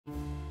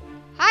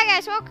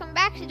guys, welcome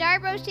back to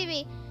Dario Bros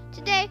TV.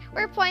 Today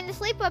we're playing the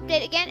sleep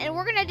update again, and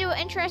we're gonna do an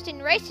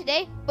interesting race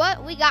today,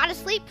 but we gotta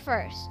sleep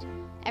first.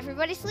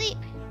 Everybody sleep.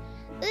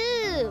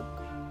 Ooh.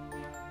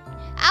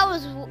 I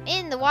was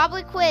in the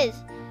Wobbly quiz,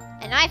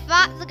 and I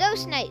fought the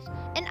ghost knights,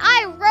 and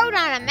I rode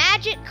on a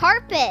magic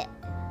carpet.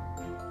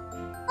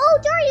 Oh,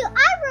 Dario,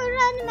 I rode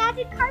on the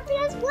magic carpet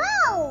as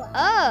well.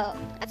 Oh,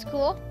 that's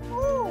cool.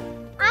 Oh,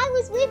 I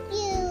was with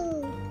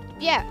you.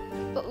 Yeah,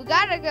 but we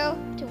gotta go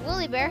to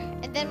Woolly Bear,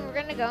 and then we're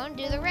gonna go and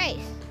do the race.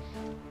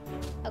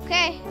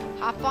 Okay,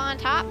 hop on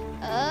top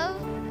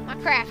of my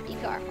crafty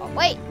car. Oh,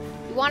 wait,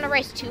 you wanna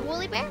race to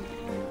Woolly Bear?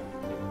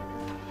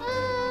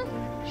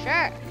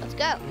 Sure, let's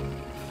go.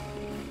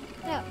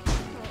 No.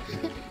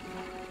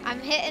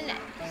 I'm hitting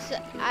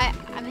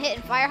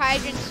fire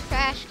hydrants,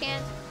 trash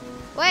cans.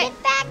 Wait.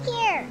 Get back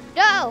here.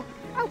 No,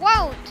 I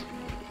won't.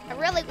 I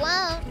really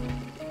won't.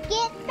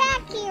 Get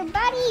back here,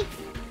 buddy.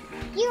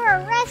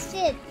 You're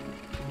arrested.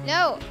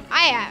 No,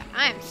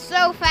 I'm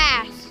so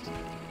fast.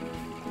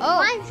 Oh,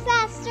 I'm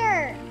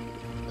faster.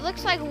 it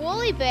looks like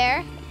Woolly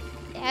Bear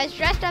has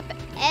dressed up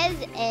as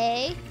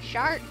a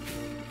shark.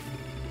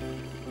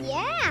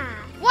 Yeah.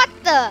 What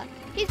the?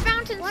 He's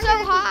bouncing so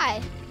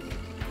high.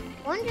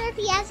 Wonder if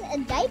he has a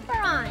diaper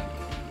on.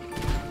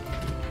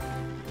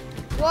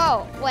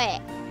 Whoa,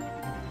 wait.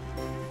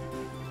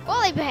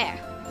 Woolly Bear,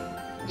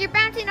 you're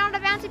bouncing on a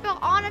bouncy ball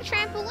on a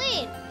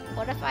trampoline.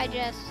 What if I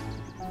just...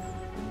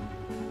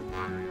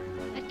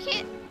 I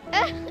can't...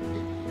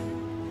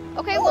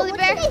 Okay, Ooh, Woolly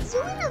Bear. What are they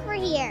doing over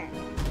here?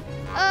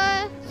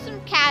 Some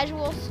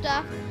casual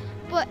stuff.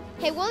 But,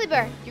 hey, Woolly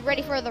Bear, you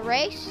ready for the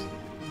race?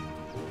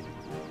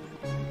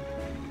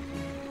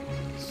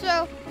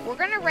 So, we're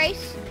gonna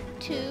race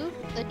to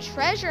the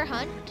treasure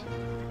hunt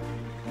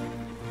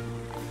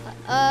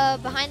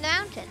behind the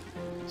mountain.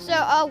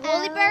 So,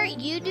 Woolly Bear,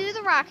 you do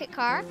the rocket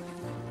car.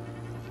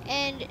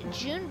 And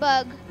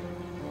Junebug,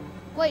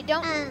 wait,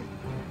 don't.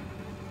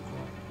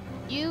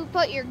 You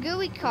put your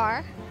gooey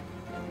car.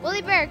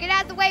 Woolly Bear, get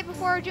out of the way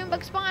before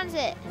Junebug spawns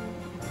it.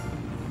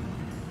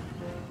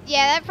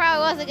 Yeah, that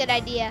probably was a good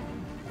idea.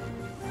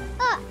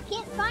 Oh,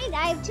 can't find it.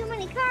 I have too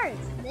many cars.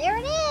 There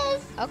it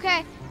is.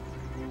 Okay.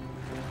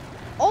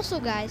 Also,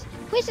 guys,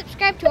 please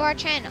subscribe to our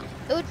channel.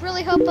 It would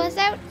really help us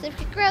out if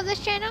we grow this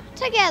channel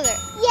together.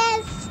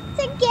 Yes,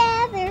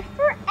 together,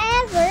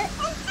 forever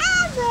and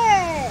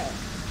ever.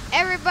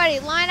 Everybody,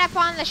 line up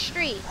on the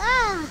street.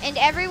 And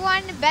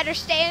everyone better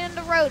stay on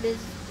the road as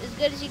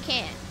good as you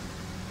can.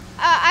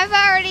 I've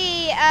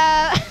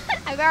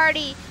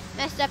already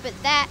messed up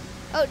at that.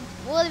 Oh,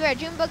 Woolly Bear,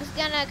 Junebug's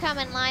gonna come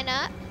and line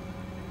up.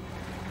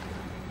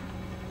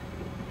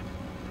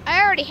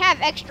 I already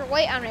have extra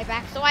weight on my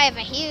back, so I have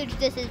a huge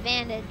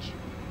disadvantage.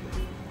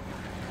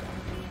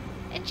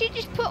 And she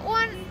just put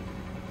one.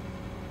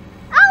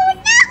 Oh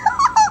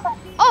no!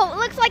 Oh, it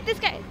looks like this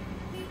guy.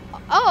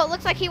 Oh, it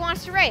looks like he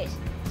wants to race.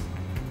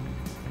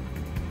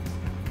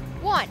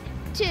 1,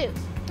 2,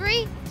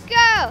 3,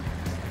 go!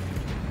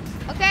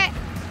 Okay.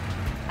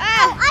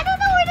 Oh, I don't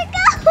know where to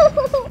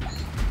go.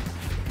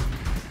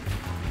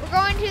 We're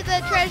going to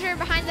the treasure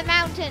behind the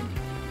mountain.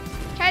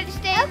 Try to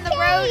stay on the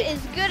road as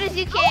good as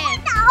you can.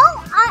 Oh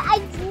no! I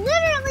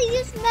literally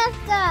just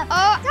messed up.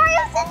 Oh.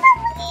 Dario's in the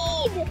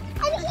lead,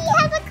 and he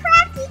has a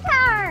crafty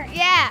car.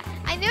 Yeah,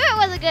 I knew it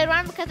was a good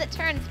one because it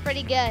turns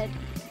pretty good.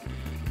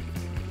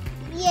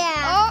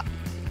 Yeah. Oh,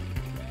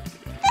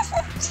 This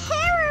is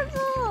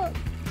terrible.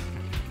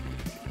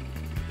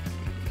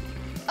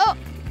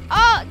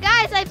 oh,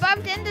 guys, I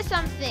bumped into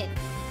something.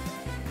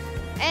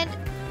 And,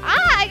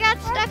 I got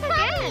stuck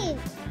again.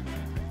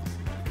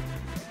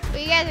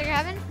 But you guys are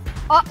having?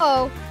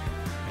 Uh-oh.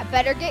 I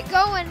better get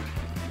going.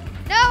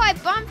 No, I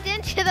bumped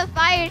into the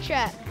fire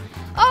truck.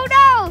 Oh,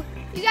 no.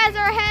 You guys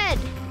are ahead.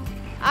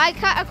 I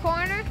cut a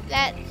corner.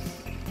 That's...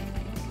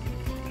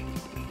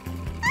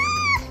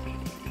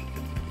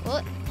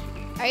 Well,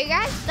 are you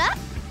guys stuck?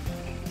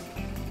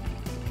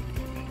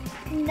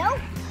 Nope.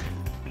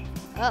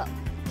 Oh.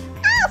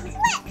 Oh,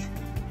 flip.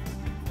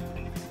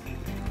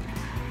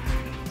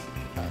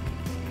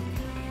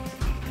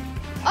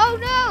 Oh,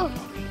 no.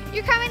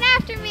 You're coming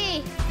after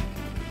me.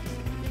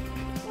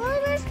 Woolly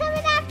Bear's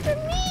coming after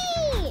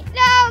me.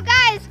 No,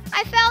 guys,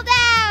 I fell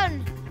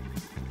down.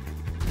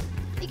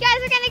 You guys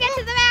are gonna get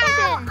to the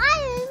mountain. No, I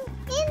am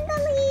in the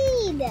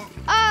lead.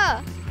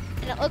 Oh,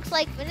 and it looks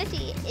like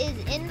Vanity is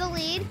in the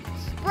lead,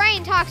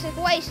 spraying toxic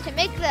waste to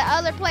make the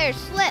other players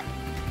slip.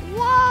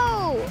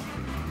 Whoa!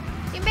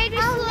 You made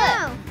me slip.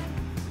 No.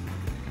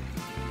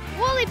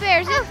 Woolly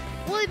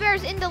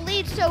Bear's in the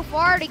lead so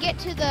far to get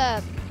to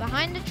the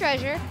behind the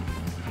treasure.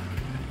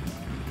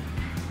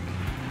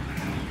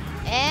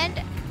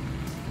 And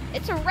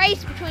it's a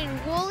race between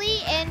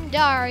Woolly and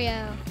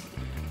Dario.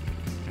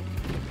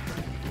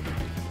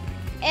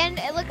 And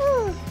it looks...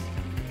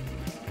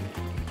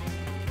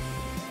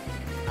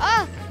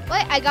 Oh,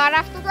 wait, I got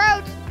off the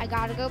road. I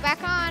gotta go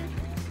back on.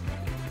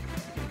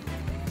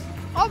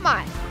 Oh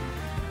my.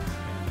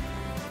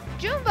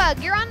 Junebug,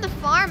 you're on the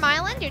farm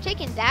island. You're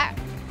taking that.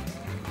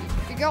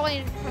 You're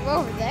going from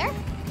over there?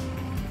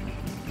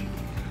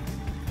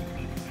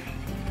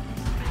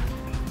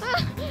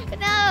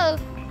 No!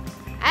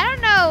 I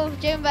don't know if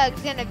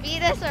Junebug's gonna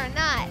beat us or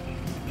not.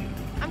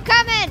 I'm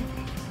coming!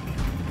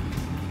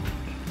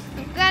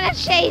 I'm gonna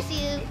chase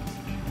you.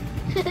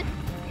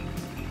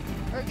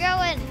 We're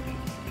going.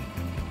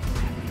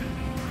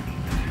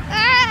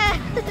 Ah!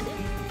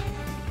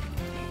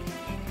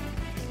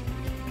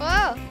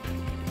 Whoa!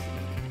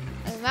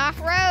 I'm off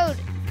road.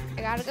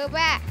 I gotta go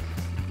back.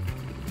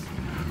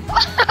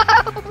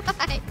 Oh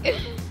my!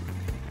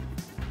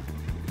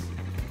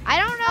 I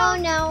don't know. Oh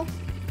no.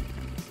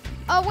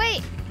 Oh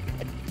wait.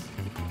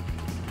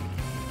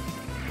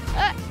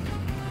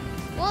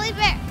 Woolly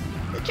Bear,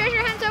 the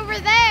treasure hunt's over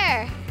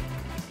there.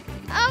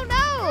 Oh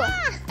no!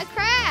 Ah. I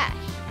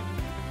crashed.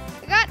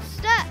 I got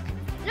stuck.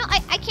 No,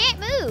 I can't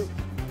move.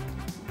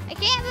 I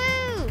can't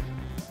move.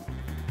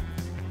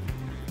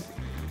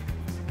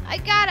 I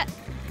gotta.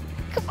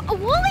 Come on,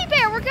 Woolly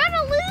Bear, we're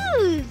gonna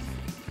lose.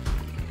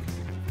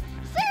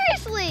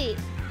 Seriously.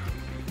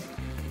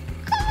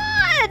 Come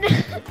on.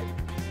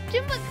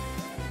 Junebug.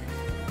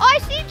 Oh, I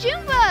see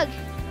Junebug.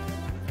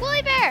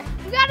 Woolly Bear,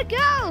 we gotta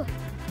go.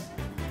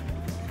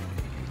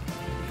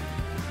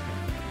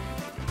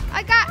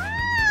 I got.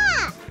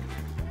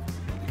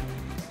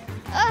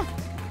 Ah!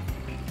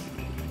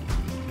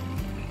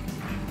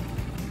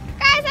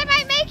 Guys, I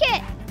might make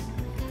it.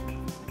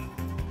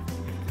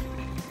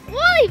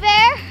 Woolly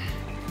Bear,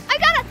 I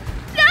gotta.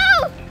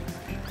 No!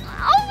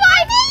 Oh my!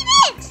 I made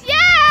it!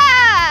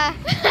 Yeah!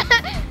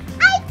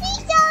 I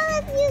beat all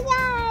of you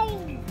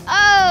guys!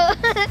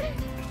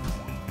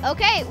 Oh.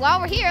 Okay, while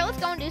we're here, let's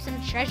go and do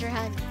some treasure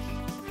hunts.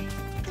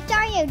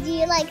 Dario, do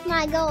you like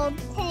my gold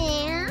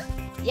pants?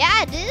 Yeah,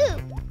 I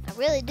do. I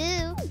really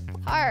do.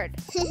 Hard.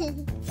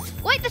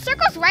 Wait, the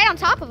circle's right on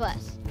top of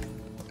us.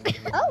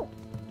 Oh.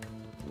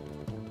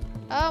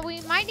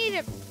 We might need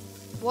a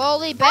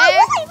Woolly Bear.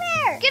 Oh, Woolly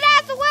Bear! Get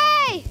out of the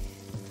way!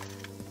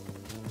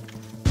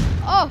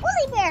 Oh,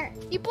 Woolly Bear!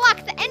 you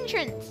blocked the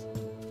entrance.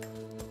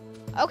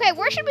 Okay,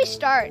 where should we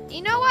start?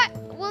 You know what,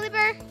 Woolly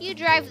Bear? You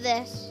drive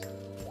this.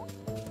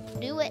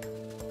 Do it.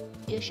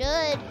 You should.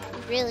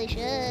 You really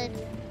should.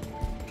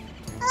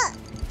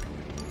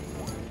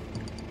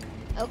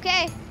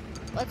 Okay,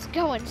 let's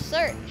go and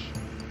search.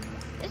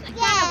 Isn't it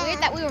kind of weird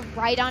that we were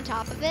right on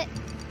top of it?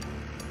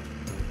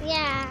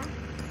 Yeah.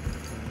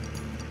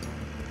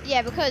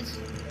 Yeah, because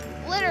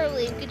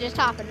literally you could just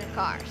hop in the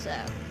car, so.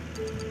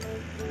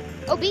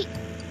 Oh, beat.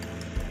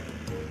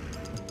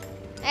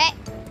 Hey.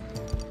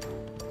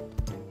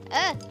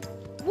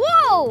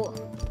 Whoa!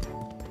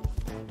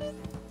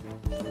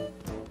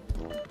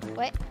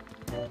 Wait.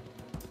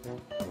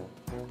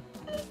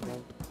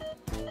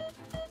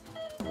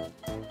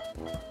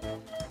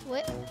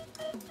 What?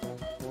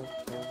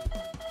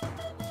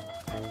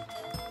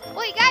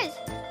 Wait, guys,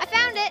 I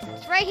found it.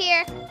 It's right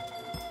here.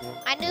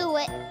 I knew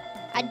it.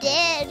 I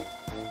did.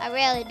 I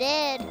really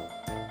did.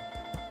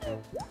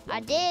 I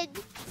did.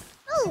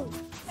 Oh.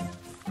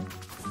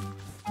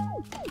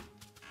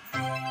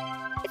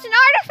 It's an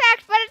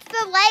artifact, but it's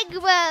the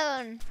leg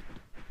bone.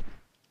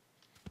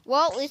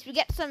 Well, at least we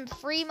get some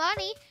free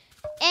money.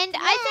 And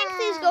I think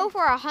these go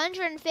for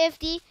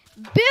 $150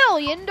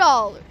 billion.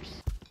 No.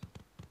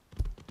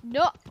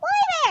 Woolly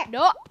Bear!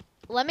 No.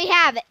 Let me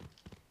have it.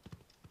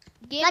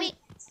 Give me.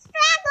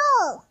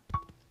 Scrabble!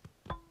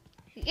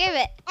 Give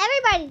it.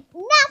 Everybody,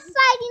 not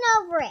fighting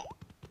over it.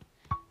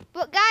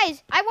 But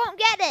guys, I won't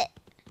get it.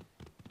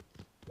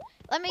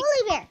 Let me.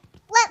 Woolly Bear,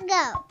 let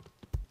go.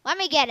 Let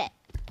me get it,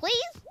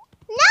 please.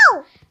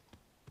 No!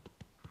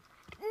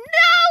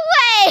 No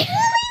way!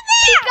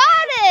 He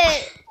got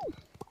it.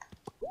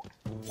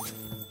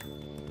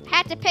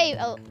 Had to pay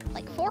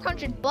like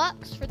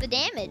 $400 for the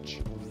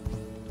damage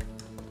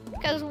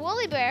because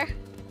Woolly Bear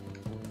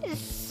is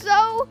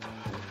so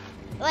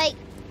like.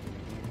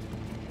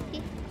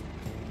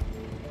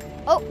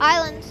 Oh,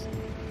 islands.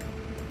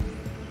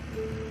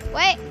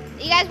 Wait,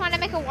 you guys want to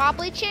make a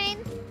wobbly chain?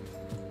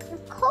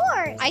 Of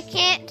course. I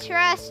can't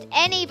trust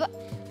anybody.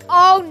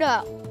 Oh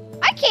no,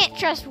 I can't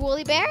trust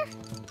Woolly Bear.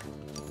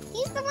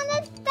 He's the one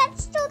that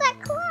stole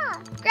that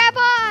claw. Grab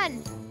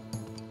on.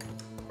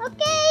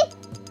 Okay.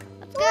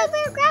 Let's Woolly go.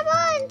 Bear, grab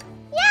on.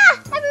 Yeah,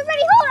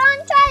 everybody hold on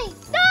tight.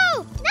 No.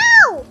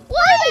 No.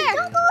 Woolly Wait, Bear.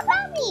 don't go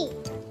without me.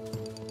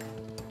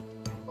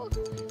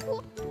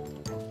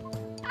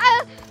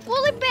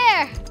 Woolly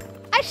Bear,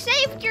 I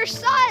saved your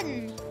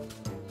son.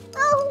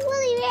 Oh,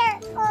 Woolly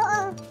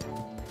Bear.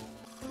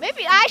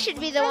 Maybe I should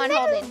be the one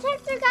holding. The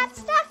detector got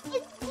stuck.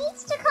 It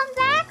needs to come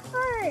back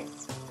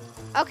first.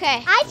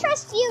 Okay, I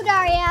trust you,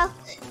 Dario.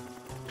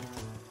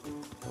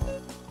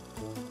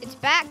 it's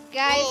back,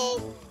 guys. Hey.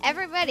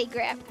 Everybody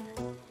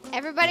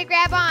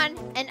grab on,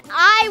 and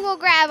I will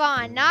grab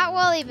on, not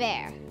Woolly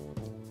Bear.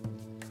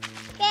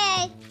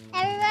 Okay,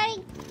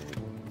 everybody.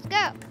 Let's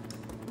go.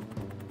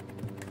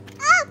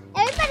 Oh,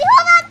 everybody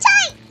hold on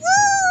tight.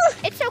 Woo!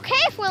 It's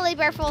okay if Woolly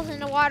Bear falls in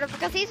the water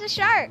because he's a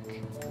shark.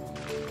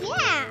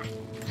 Yeah.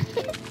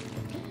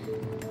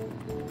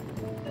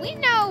 We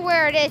know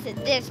where it is at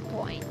this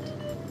point.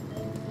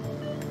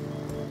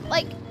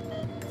 Like,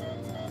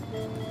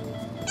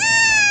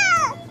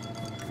 Ah!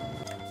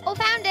 oh,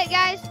 found it. it,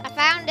 guys. I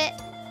found it.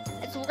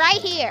 It's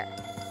right here.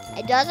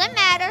 It doesn't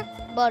matter,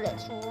 but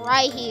it's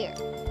right here.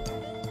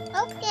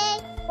 Okay.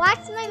 Watch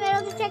my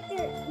metal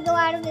detector go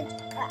out of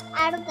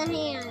the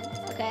hand.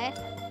 Okay.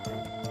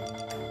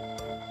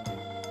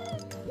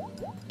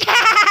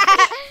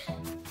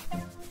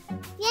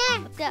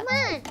 Yeah, come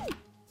on.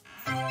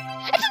 It's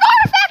an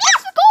artifact!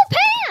 It's the gold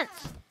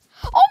pants!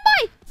 Oh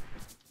my!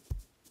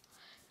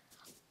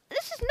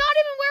 This is not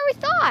even where we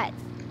thought.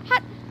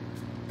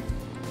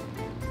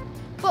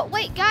 But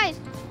wait, guys.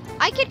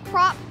 I could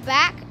prop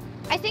back.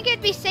 I think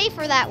it'd be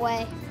safer that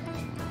way.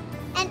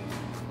 And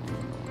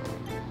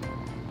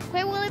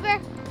okay, Woolly Bear,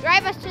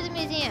 drive us to the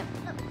museum.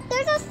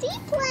 there's a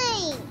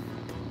seaplane.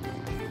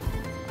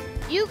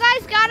 You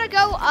guys gotta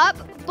go up,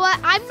 but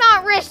I'm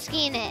not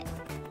risking it.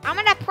 I'm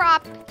gonna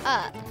prop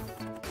up.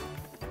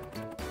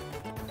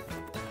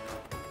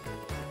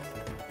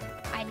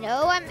 I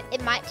know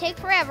it might take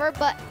forever,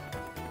 but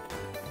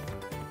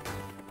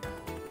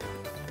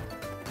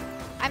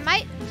I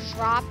might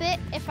drop it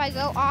if I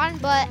go on,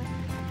 but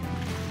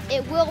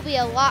it will be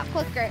a lot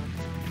quicker.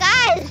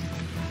 Guys,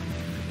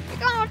 you're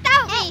going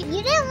without me.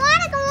 You didn't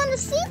want to go on the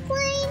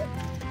seaplane.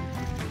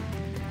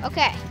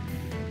 Okay,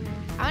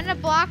 I'm gonna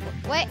block.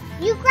 Wait,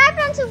 You grabbed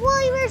onto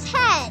Woolly Bear's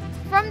head.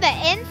 from the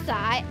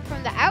inside,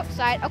 from the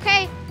outside.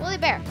 Okay, Woolly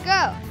Bear,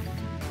 go.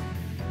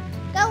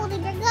 Go, Woolly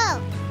Bear,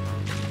 go.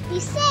 Be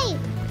safe.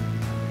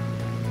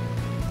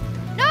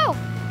 No,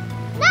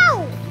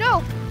 No.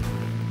 no.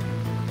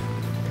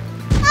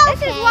 Okay.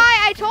 This is why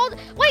I told.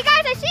 Wait,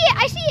 guys, I see it.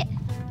 I see it.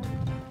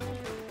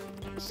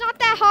 It's not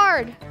that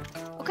hard.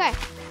 Okay.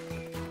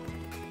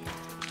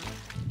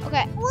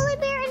 Okay. Woolly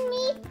Bear and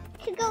me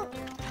could go.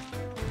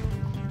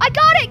 I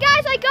got it,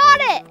 guys. I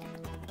got it.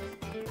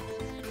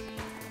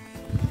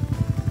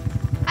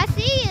 I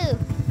see you.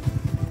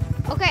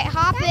 Okay,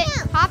 hop Dario.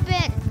 in. Hop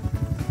in.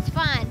 It's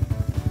fine.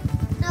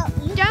 No,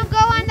 you Don't go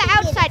on the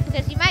outside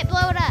because you might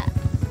blow it up.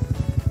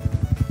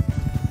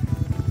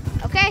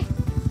 Okay.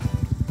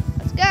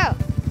 Let's go.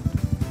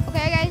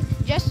 Okay, guys.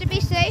 Just to be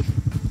safe,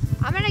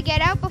 I'm gonna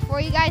get out before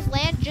you guys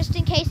land, just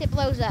in case it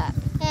blows up.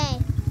 Hey.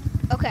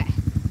 Okay.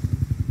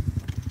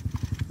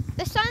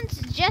 The sun's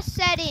just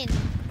setting.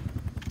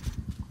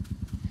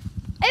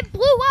 It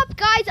blew up,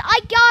 guys. I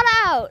got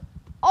out.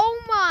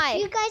 Oh my.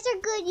 You guys are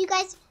good. You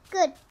guys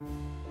good.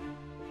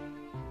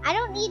 I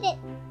don't need it.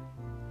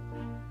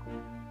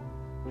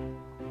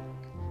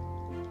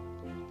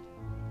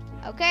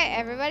 Okay,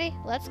 everybody,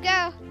 let's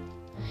go.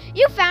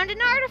 You found an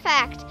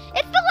artifact.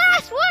 It's the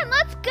last one.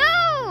 Let's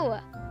go.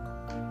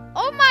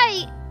 Oh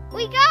my,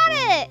 we got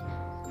it.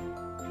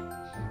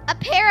 A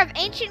pair of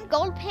ancient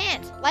gold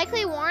pants,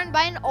 likely worn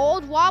by an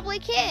old wobbly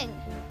king.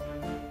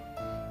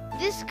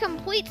 This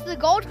completes the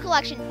gold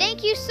collection.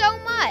 Thank you so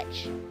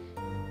much.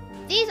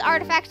 These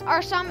artifacts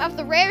are some of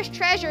the rarest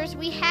treasures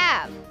we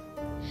have.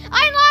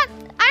 I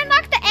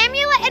unlocked the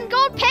amulet and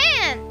gold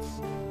pants.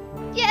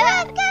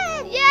 Yeah.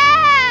 Good.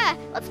 Yeah.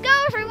 Let's go,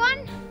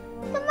 everyone.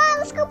 Come on,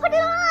 let's go put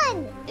it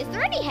on. Is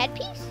there any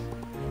headpiece?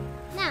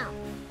 No.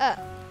 Oh.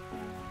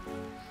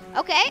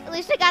 Okay, at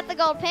least I got the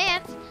gold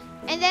pants.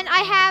 And then I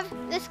have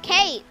this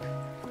cape.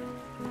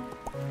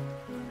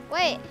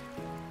 Wait.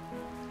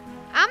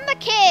 I'm the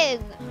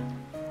king.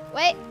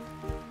 Wait.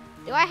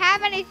 Do I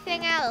have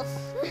anything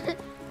else?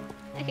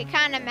 I could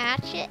kind of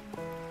match it.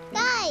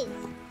 Guys.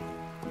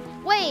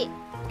 Wait.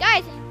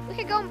 Guys, we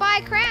could go and buy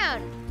a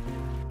crown.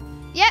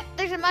 Yep,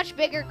 there's a much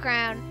bigger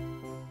crown.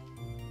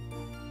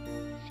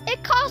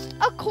 It cost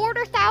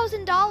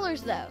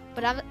 $250,000 though,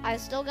 but I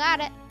still got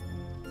it.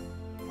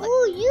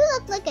 Ooh, you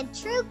look like a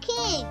true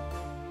king.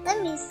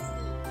 Let me see.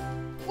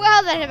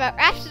 Well, that about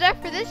wraps it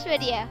up for this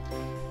video.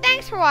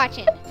 Thanks for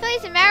watching.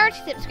 Please remember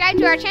to subscribe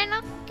to our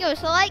channel, give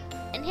us a like,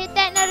 and hit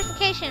that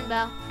notification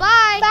bell.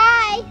 Bye!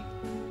 Bye.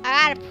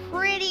 I got a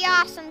pretty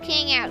awesome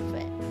king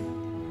outfit.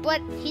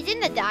 But he's in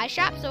the dye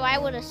shop, so I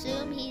would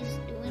assume he's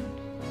doing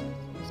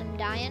some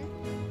dyeing.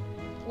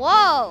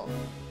 Whoa!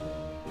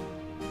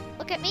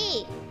 Look at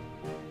me.